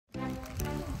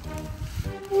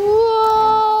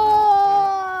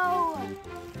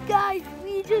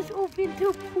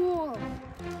into pool.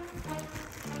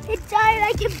 It's giant,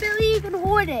 I can barely even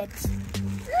hold it.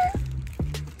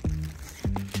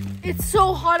 It's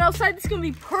so hot outside, it's gonna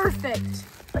be perfect.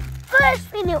 But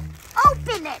first we need to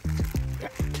open it.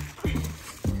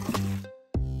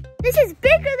 This is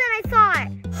bigger than I thought.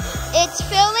 It's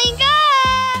filling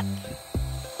up.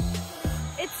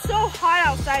 It's so hot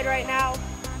outside right now.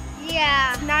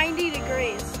 Yeah. It's 90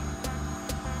 degrees.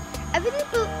 Everything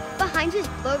behind you is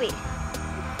blurry.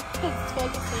 It's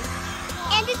focusing.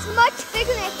 And it's much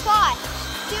bigger than I thought.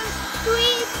 There's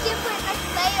 3 different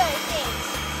layers in.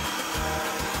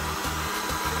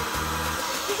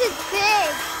 This is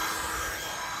big.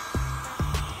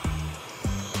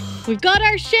 We've got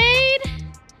our shade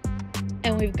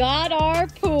and we've got our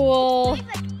pool.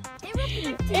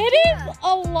 It is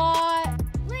a lot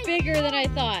bigger than I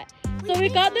thought. So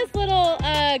we've got this little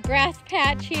grass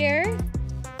patch here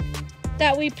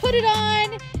that we put it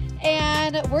on,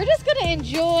 and we're just gonna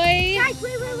enjoy. Guys,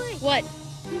 wait. What?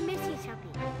 We're missing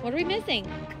something. What are we missing?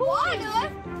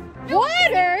 Water.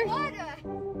 Water? Water.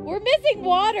 We're missing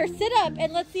water. Sit up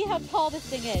and let's see how tall this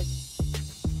thing is.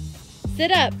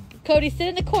 Sit up. Cody, sit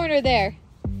in the corner there.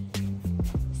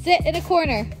 Sit in a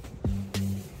corner.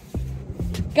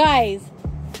 Guys,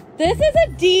 this is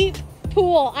a deep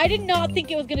pool. I did not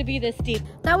think it was gonna be this deep.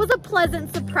 That was a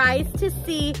pleasant surprise to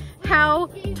see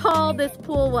how tall this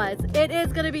pool was. It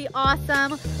is gonna be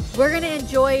awesome. We're gonna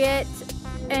enjoy it.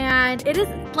 And it is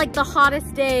like the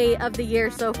hottest day of the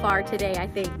year so far today, I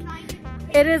think.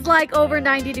 It is like over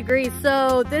 90 degrees,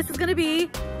 so this is gonna be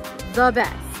the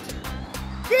best.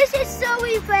 This is so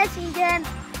refreshing, and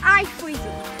I freeze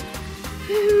it.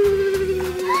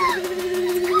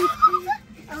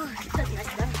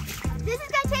 This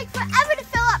is gonna take forever to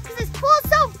fill up because this pool is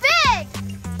so big.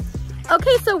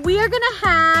 Okay, so we are gonna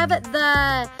have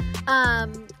the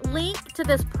link to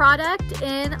this product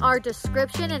in our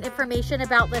description and information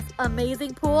about this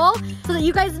amazing pool so that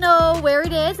you guys know where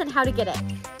it is and how to get it.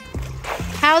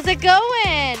 How's it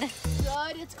going?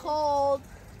 Good, it's cold.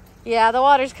 Yeah, the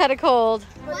water's kind of cold.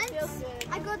 Once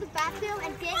I go to the bathroom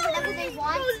and get whatever they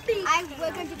want,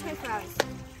 we're going to 24 hours.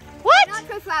 What? Not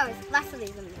 24 hours, less than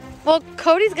these. Well,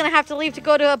 Cody's gonna have to leave to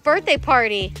go to a birthday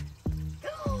party.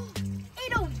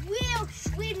 In a real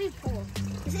swimming pool.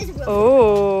 This is a real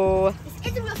Oh.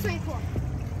 This is a real swimming pool.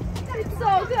 It's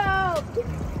so cold.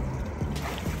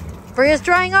 Bria's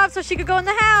drying off so she could go in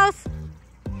the house.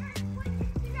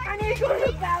 I need to go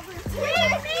to the bathroom.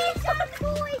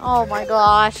 Oh my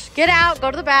gosh. Get out, go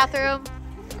to the bathroom.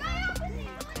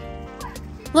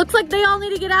 Looks like they all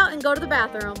need to get out and go to the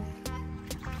bathroom.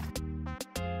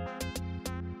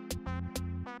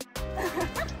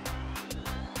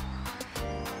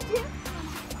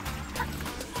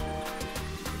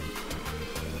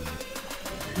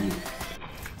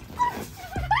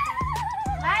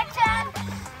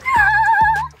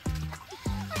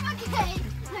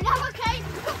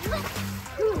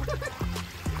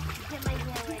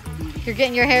 You're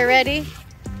getting your hair ready?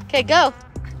 Okay, go.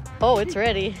 Oh, it's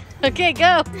ready. Okay,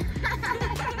 go. This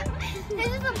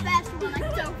is the best one,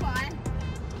 like so far.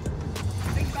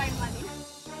 Big buy money.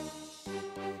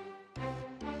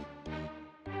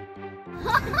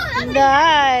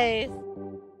 Nice.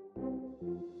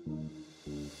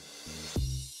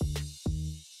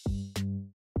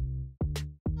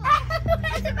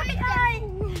 That's my eye.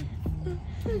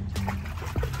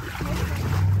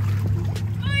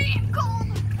 I am cold.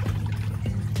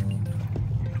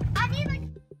 I need like.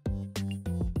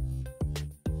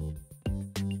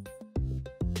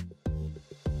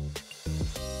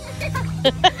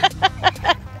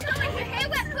 Your hair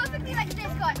went perfectly like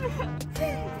this, God.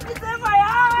 It's in my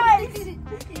eyes.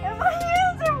 And my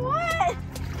hands are wet.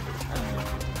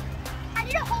 I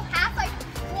need a whole half, like,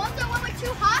 also when we're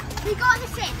too hot, we go on the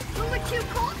shade. When we're too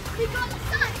cold, we go on the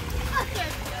sun. Okay,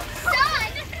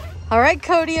 sun! All right,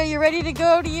 Cody, are you ready to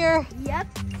go to your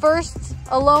first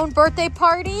alone birthday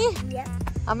party? Yep.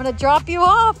 I'm gonna drop you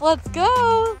off. Let's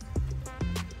go.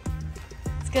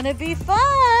 It's gonna be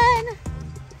fun.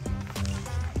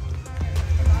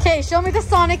 Okay, show me the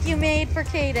Sonic you made for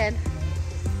Caden.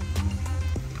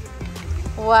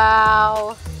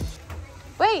 Wow.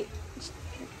 Wait.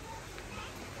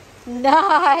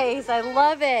 Nice, I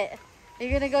love it. Are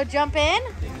you gonna go jump in?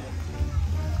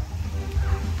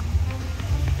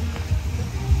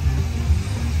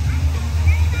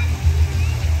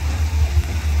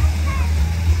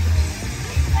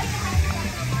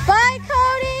 Bye,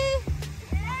 Cody.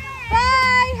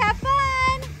 Bye, have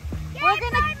fun.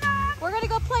 We're gonna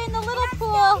go play in the little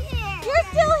pool. You're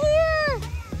still here.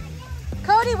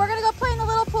 Cody, we're gonna go play in the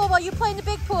little pool while you play in the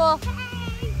big pool.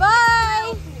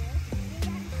 Bye.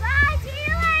 Bye, see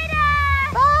you later.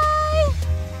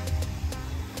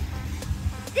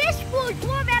 this pool's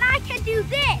warm and I can do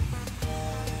this.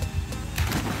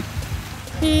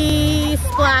 He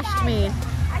splashed me.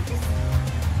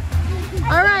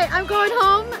 All right, I'm going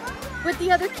home with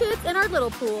the other kids in our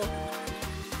little pool.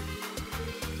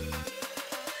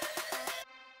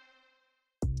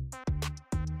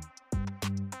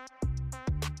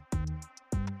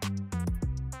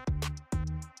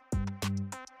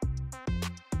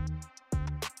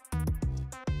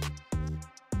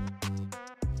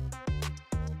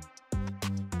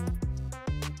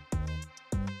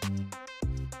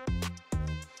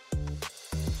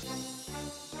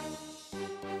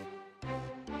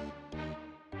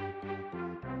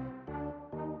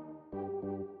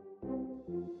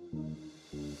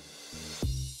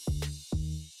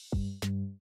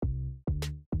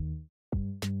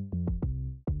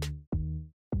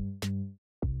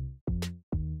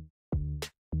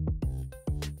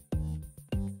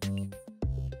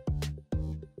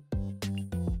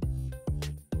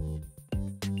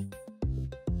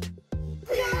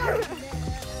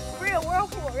 Bria,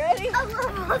 whirlpool, ready? I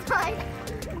love all time.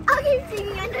 I'll keep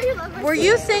singing. I know you love my Were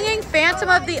you singing Phantom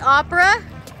of the Opera?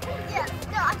 Yeah,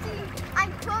 no, I'm singing.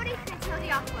 I'm quoting Phantom of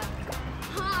the Opera.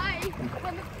 Hi,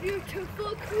 I'm a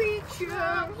beautiful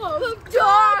creature of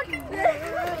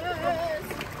darkness.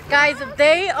 Guys,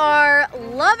 they are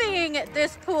loving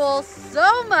this pool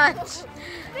so much.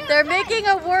 They're making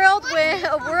a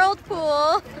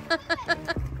whirlpool.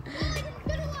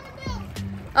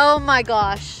 Oh my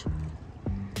gosh.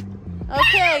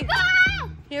 Okay,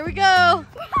 here we go.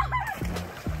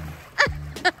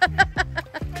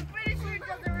 I'm pretty sure it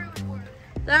doesn't really work.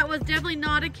 That was definitely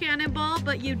not a cannonball,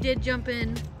 but you did jump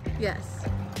in. Yes.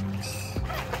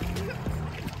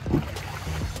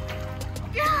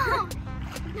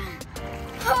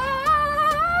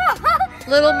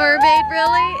 Little Mermaid,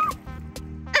 really?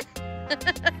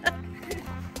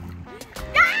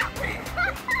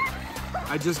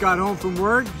 I just got home from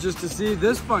work just to see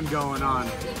this fun going on.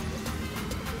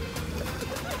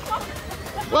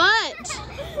 What?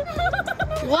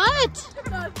 What?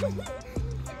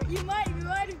 You might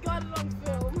have got it on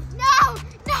film. No!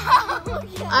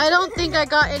 I don't think I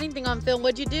got anything on film.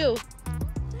 What'd you do?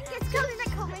 It's something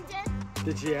that Cohen did.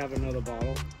 Did she have another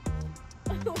bottle?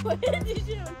 What did you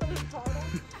do? Another bottle?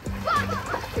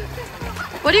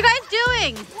 What are you guys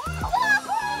doing?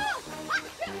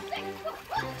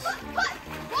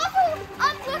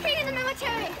 I'm working in the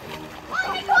military.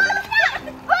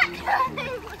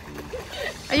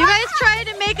 Are you guys trying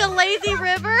to make a lazy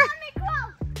river?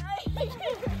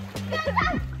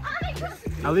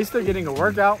 At least they're getting a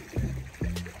workout.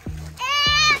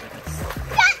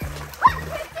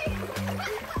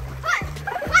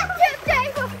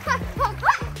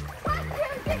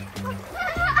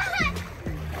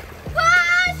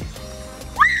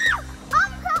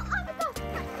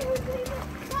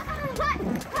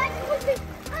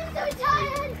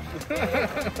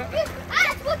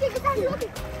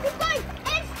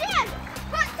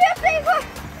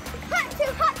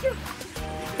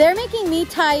 They're making me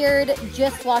tired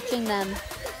just watching them.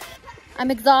 I'm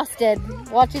exhausted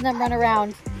watching them run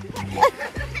around.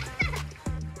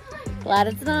 Glad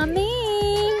it's not me.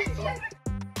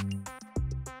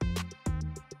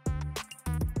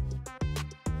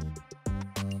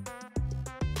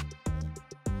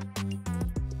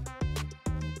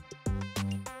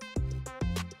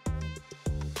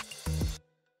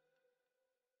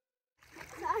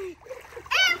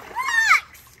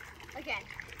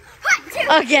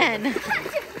 Again.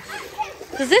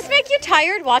 Does this make you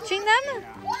tired watching them?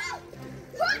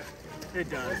 It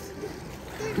does.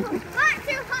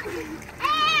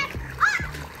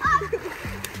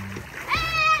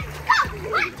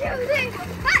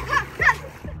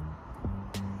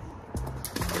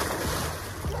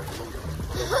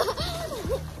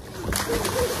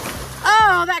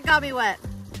 Oh, that got me wet.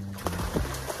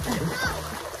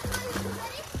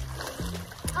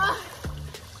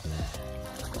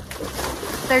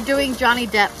 They're doing Johnny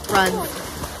Depp runs.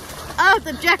 Oh,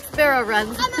 the Jack Sparrow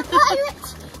runs. I'm a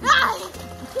pirate.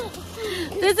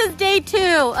 This is day 2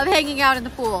 of hanging out in the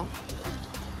pool.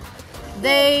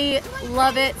 They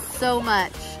love it so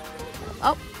much.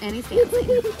 Oh, and he's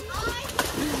dancing.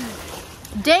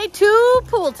 Day 2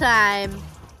 pool time.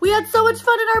 We had so much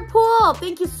fun in our pool.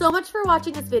 Thank you so much for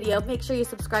watching this video. Make sure you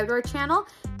subscribe to our channel,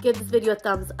 give this video a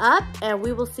thumbs up, and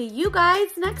we will see you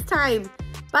guys next time.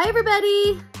 Bye,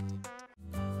 everybody.